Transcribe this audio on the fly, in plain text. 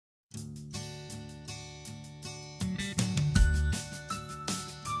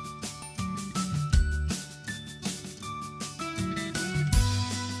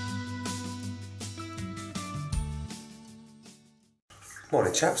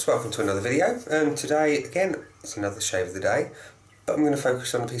Morning chaps, welcome to another video. Today again it's another shave of the day, but I'm going to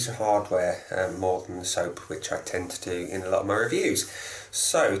focus on a piece of hardware more than the soap, which I tend to do in a lot of my reviews.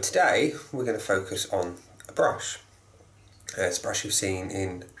 So today we're going to focus on a brush. It's a brush you've seen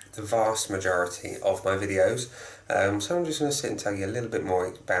in the vast majority of my videos, so I'm just going to sit and tell you a little bit more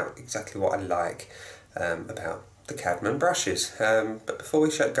about exactly what I like about the Cadman brushes. But before we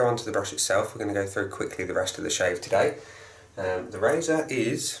go on to the brush itself, we're going to go through quickly the rest of the shave today. The razor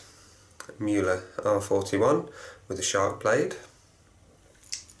is Mueller R41 with a shark blade,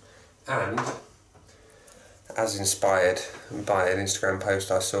 and as inspired by an Instagram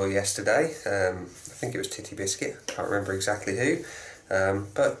post I saw yesterday, I think it was Titty Biscuit, can't remember exactly who,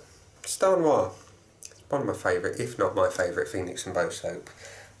 but Star Noir, one of my favourite, if not my favourite, Phoenix and Bow soap.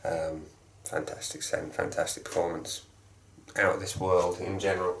 Fantastic scent, fantastic performance, out of this world in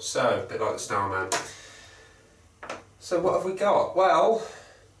general, so a bit like the Starman. So what have we got? Well,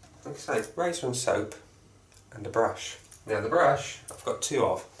 like I say, razor and soap and a brush. Now the brush I've got two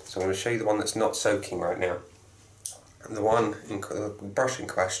of, so I'm going to show you the one that's not soaking right now. And the brush in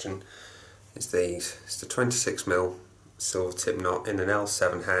question is these. It's the 26mm Silvertip knot in an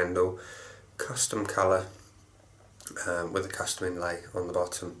L7 handle, custom colour with a custom inlay on the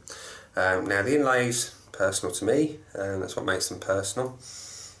bottom. Now the inlay's personal to me, and that's what makes them personal.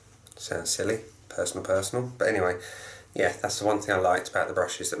 Sounds silly, personal, but anyway. Yeah, that's the one thing I liked about the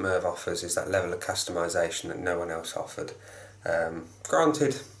brushes that Merv offers, is that level of customisation that no one else offered.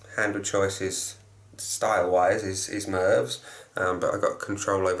 Granted, handle choices style-wise is Merv's, but I got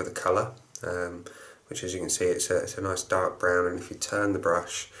control over the colour, which, as you can see, it's a nice dark brown, and if you turn the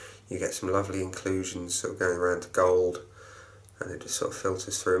brush you get some lovely inclusions sort of going around to gold, and it just sort of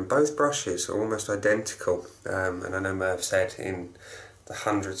filters through. And both brushes are almost identical, and I know Merv said in the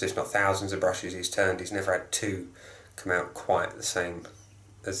hundreds if not thousands of brushes he's turned, he's never had two come out quite the same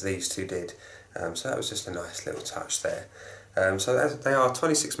as these two did, so that was just a nice little touch there. So they are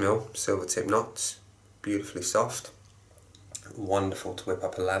 26mm Silvertip knots, beautifully soft, wonderful to whip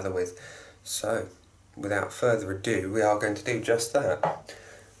up a lather with. So without further ado, we are going to do just that.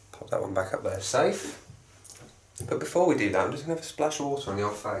 Pop that one back up there safe, but before we do that I'm just going to have a splash of water on the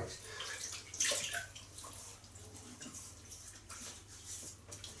old face.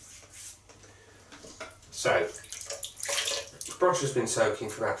 So the brush has been soaking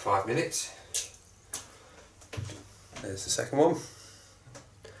for about 5 minutes. There's the second one.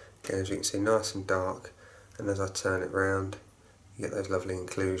 Again, as you can see, nice and dark, and as I turn it round you get those lovely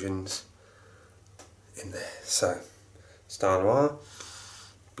inclusions in there. So, Star Noir,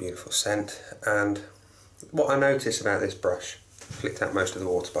 beautiful scent, and what I notice about this brush, flicked out most of the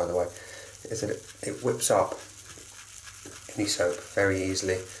water by the way, is that it whips up any soap very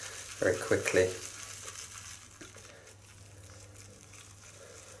easily, very quickly.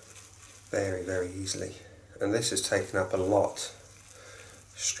 Very easily, and this has taken up a lot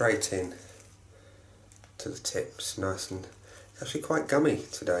straight in to the tips, nice and actually quite gummy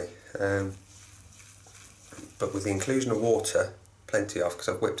today, but with the inclusion of water, plenty of, because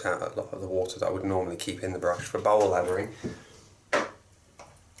I've whipped out a lot of the water that I would normally keep in the brush for bowl lathering.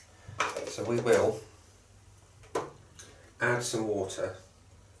 So we will add some water,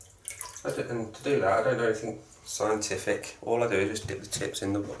 and to do that I don't do anything scientific. All I do is just dip the tips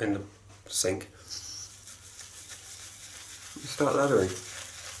in the sink and start lathering.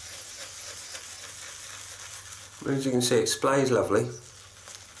 As you can see, it splays lovely,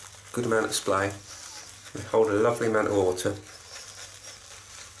 good amount of splay, they hold a lovely amount of water,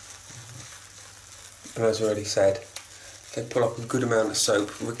 and as I already said, they pull up a good amount of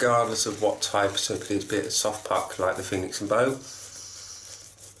soap regardless of what type of soap it is, be it a soft puck like the Phoenix and Bow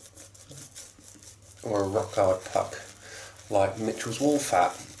or a rock hard puck like Mitchell's Wool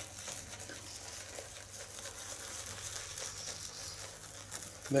Fat.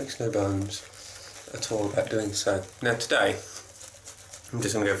 Makes no bones at all about doing so. Now today I'm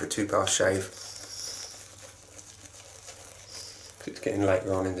just going to go for a 2-pass shave, because it's getting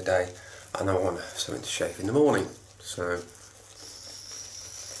later on in the day and I want to have something to shave in the morning. So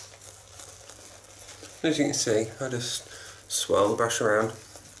as you can see, I just swirl the brush around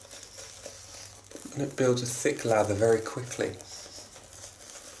and it builds a thick lather very quickly.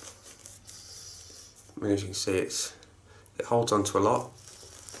 And as you can see, it holds on to a lot.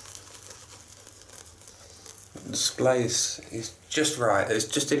 The display is just right, there's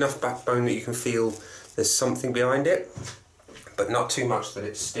just enough backbone that you can feel there's something behind it, but not too much that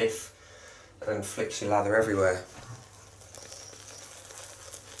it's stiff and flicks your lather everywhere.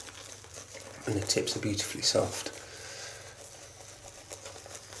 And the tips are beautifully soft.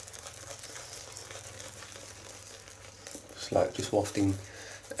 It's like just wafting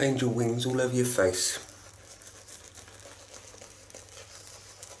angel wings all over your face.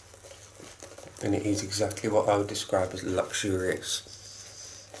 And it is exactly what I would describe as luxurious.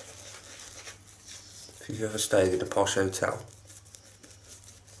 If you've ever stayed in a posh hotel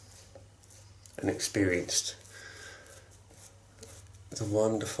and experienced the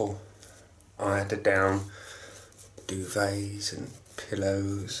wonderful eider-down duvets and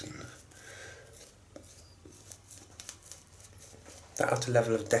pillows and that utter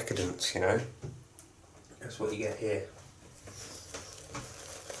level of decadence, you know, that's what you get here.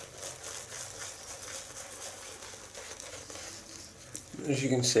 As you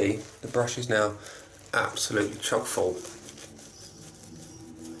can see, the brush is now absolutely chock full.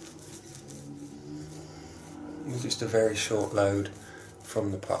 It's just a very short load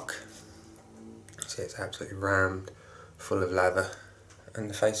from the puck. See, it's absolutely rammed, full of lather, and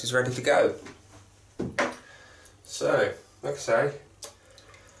the face is ready to go. So, like I say,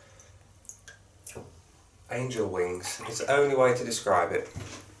 angel wings is the only way to describe it.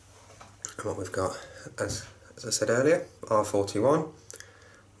 And what we've got, as I said earlier, R41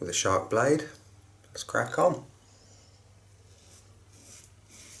 with a sharp blade. Let's crack on.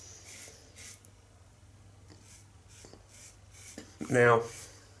 Now,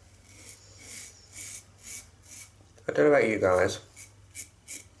 I don't know about you guys,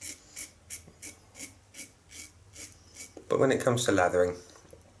 but when it comes to lathering,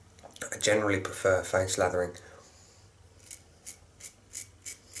 I generally prefer face lathering.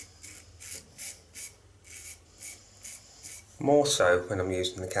 More so when I'm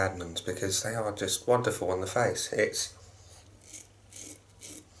using the Cadmans, because they are just wonderful on the face.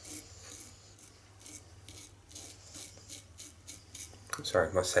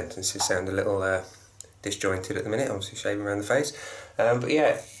 Sorry, my sentences sound a little disjointed at the minute, obviously shaving around the face. But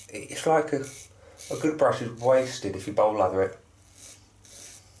yeah, it's like a good brush is wasted if you bowl lather it.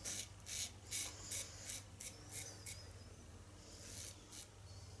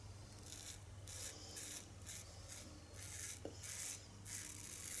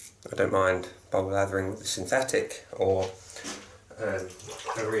 I don't mind bowl lathering with a synthetic or a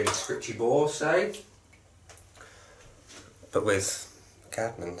really scripty bore, say, but with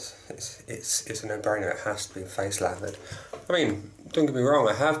Cadmans, it's a no-brainer. It has to be face lathered. I mean, don't get me wrong,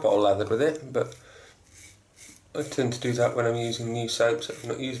 I have bowl lathered with it, but I tend to do that when I'm using new soaps that I've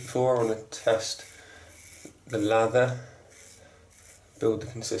not used before. I want to test the lather, build the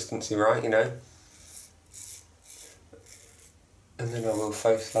consistency right, you know. And then I will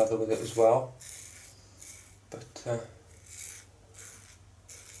face lather with it as well. But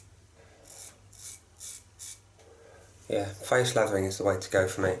yeah, face lathering is the way to go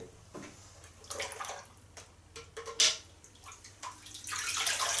for me.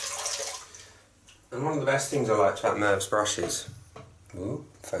 And one of the best things I liked about Merv's brushes,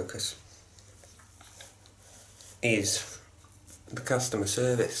 focus, is the customer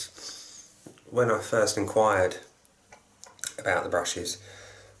service. When I first inquired about the brushes,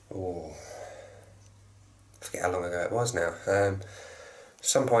 I forget how long ago it was now,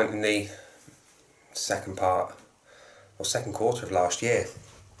 some point in the second quarter of last year,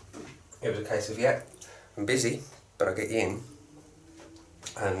 it was a case of, yeah, I'm busy, but I'll get you in,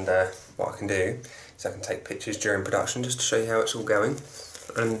 and what I can do is I can take pictures during production just to show you how it's all going,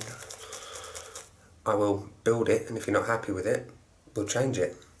 and I will build it, and if you're not happy with it, we'll change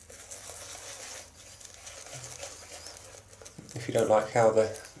it. If you don't like how the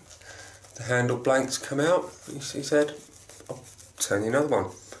handle blanks come out, he said, I'll turn you another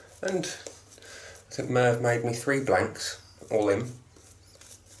one. And I think Merv made me 3 blanks, all in.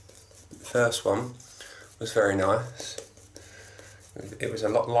 The first one was very nice. It was a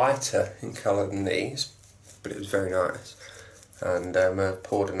lot lighter in colour than these, but it was very nice. And Merv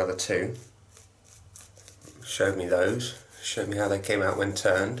poured another 2, showed me those, showed me how they came out when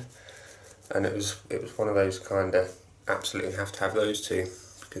turned, and it was one of those kind of absolutely have to have those 2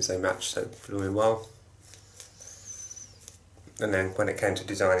 because they match so blooming well. And then when it came to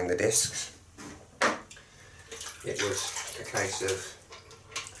designing the discs, it was a case of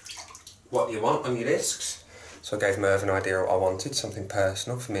what do you want on your discs. So I gave Merv an idea of what I wanted, something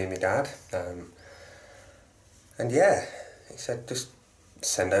personal for me and my dad. And yeah, he said just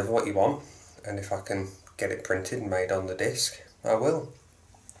send over what you want, and if I can get it printed and made on the disc, I will.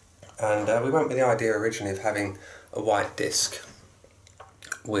 And we went with the idea originally of having a white disc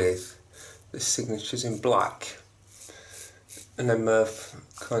with the signatures in black, and then Merv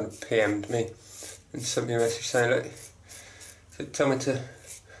kind of PM'd me and sent me a message saying, look, so tell me to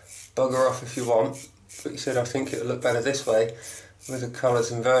bugger off if you want, but he said I think it'll look better this way with the colours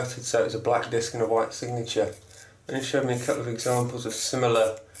inverted, so it's a black disc and a white signature. And he showed me a couple of examples of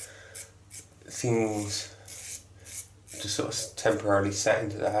similar things just sort of temporarily set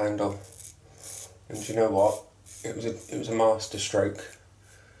into the handle. And you know what? It was a master stroke.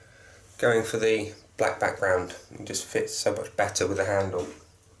 Going for the black background, it just fits so much better with the handle.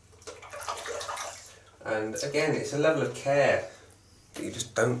 And again, it's a level of care that you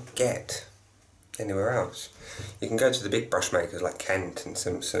just don't get anywhere else. You can go to the big brush makers like Kent and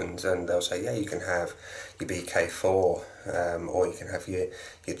Simpsons, and they'll say, yeah, you can have your BK4 or you can have your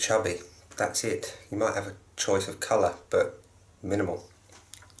Chubby. That's it. You might have a choice of colour, but minimal.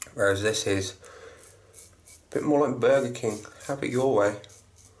 Whereas this is a bit more like Burger King. Have it your way.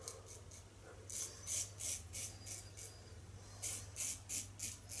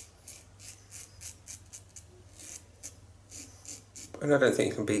 And I don't think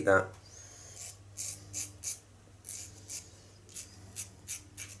you can beat that.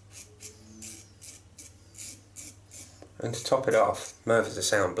 And to top it off, Merv is a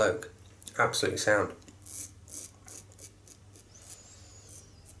sound bloke. Absolutely sound.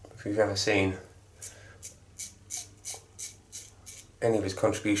 If you've ever seen any of his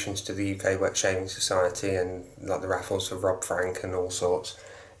contributions to the UK Wet Shaving Society and like the raffles for Rob Frank and all sorts,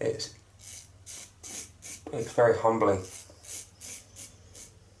 it's very humbling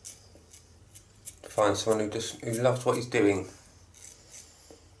to find someone who loves what he's doing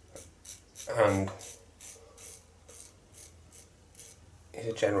and he's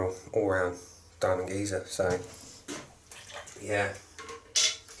a general all-round diamond geezer. So yeah,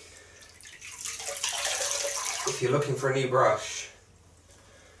 if you're looking for a new brush,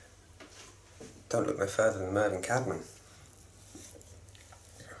 don't look no further than Merv and Cadman.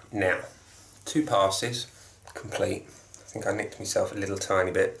 Now, 2 passes complete. I think I nicked myself a little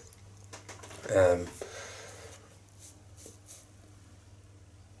tiny bit.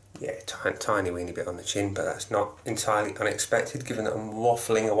 Yeah, tiny weeny bit on the chin, but that's not entirely unexpected given that I'm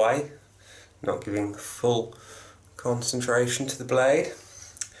waffling away, not giving full concentration to the blade.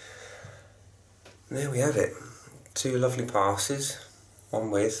 And there we have it. 2 lovely passes, one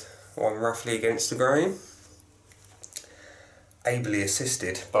with, one roughly against the grain, ably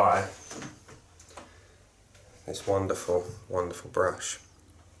assisted by this wonderful, wonderful brush.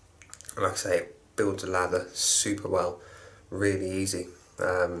 And like I say, it builds a lather super well, really easy.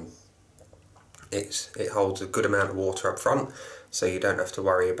 It holds a good amount of water up front, so you don't have to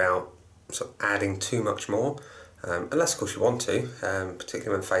worry about sort of adding too much more, unless of course you want to,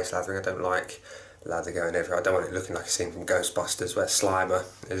 particularly when face lathering. I don't like lather going everywhere. I don't want it looking like a scene from Ghostbusters where Slimer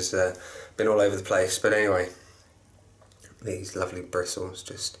has been all over the place. But anyway, these lovely bristles,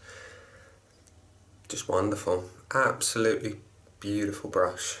 just wonderful. Absolutely beautiful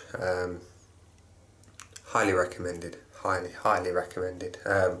brush. Highly recommended. Highly recommended.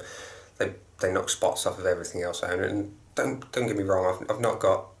 They knock spots off of everything else I own, and don't get me wrong, I've not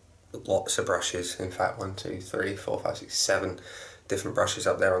got lots of brushes. In fact, 1, 2, 3, 4, 5, 6, 7 different brushes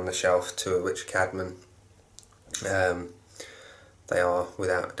up there on the shelf, 2 of which are Cadman. They are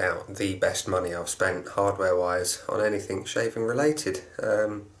without doubt the best money I've spent hardware wise on anything shaving related.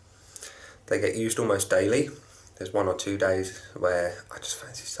 They get used almost daily. There's 1 or 2 days where I just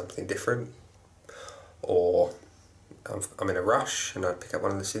fancy something different, or I'm in a rush and I'd pick up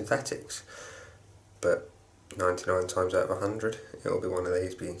one of the synthetics, but 99 times out of 100 it will be one of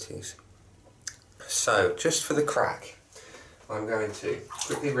these beauties. So just for the crack, I'm going to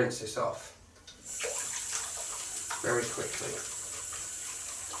quickly rinse this off very quickly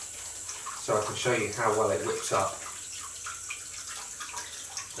so I can show you how well it whips up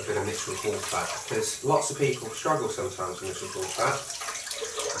a bit of Mitchell Hall fat, because lots of people struggle sometimes with Mitchell Hall fat,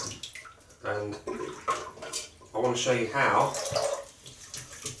 and I want to show you how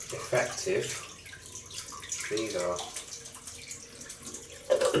effective these are.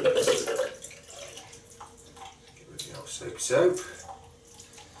 Soap.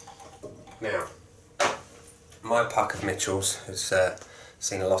 Now, my pack of Mitchells has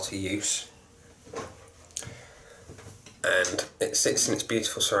seen a lot of use, and it sits in its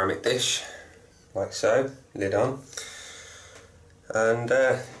beautiful ceramic dish, like so, lid on, and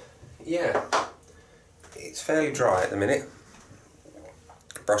yeah, it's fairly dry at the minute.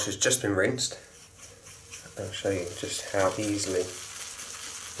 The brush has just been rinsed. I'll show you just how easily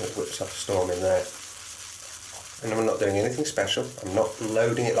it whips up a storm in there. And I'm not doing anything special. I'm not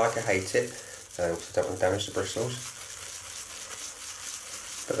loading it like I hate it, because I don't want to damage the bristles.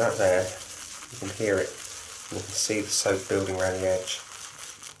 But that there, you can hear it, and you can see the soap building around the edge.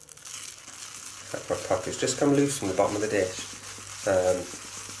 In fact, my puck has just come loose from the bottom of the dish.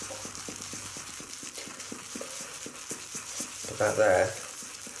 But that there,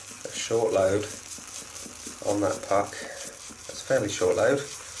 a short load, on that puck. It's a fairly short load,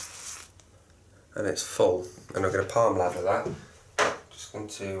 and it's full, and I'm going to palm lather that. Just going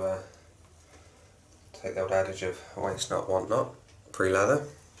to take the old adage of waste not, want not, pre-lather.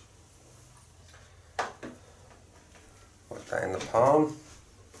 Put that in the palm,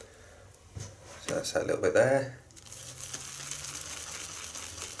 so that's that little bit there,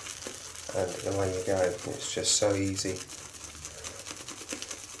 and away you go. It's just so easy,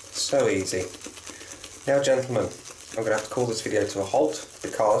 so easy. Now gentlemen, I'm going to have to call this video to a halt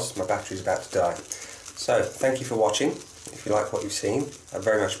because my battery's about to die. So thank you for watching. If you like what you've seen, I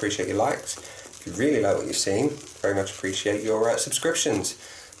very much appreciate your likes. If you really like what you've seen, very much appreciate your subscriptions.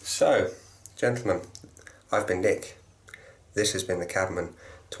 So gentlemen, I've been Nick. This has been the Cadman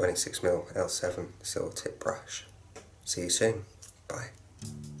 26mm L7 Silvertip brush. See you soon. Bye.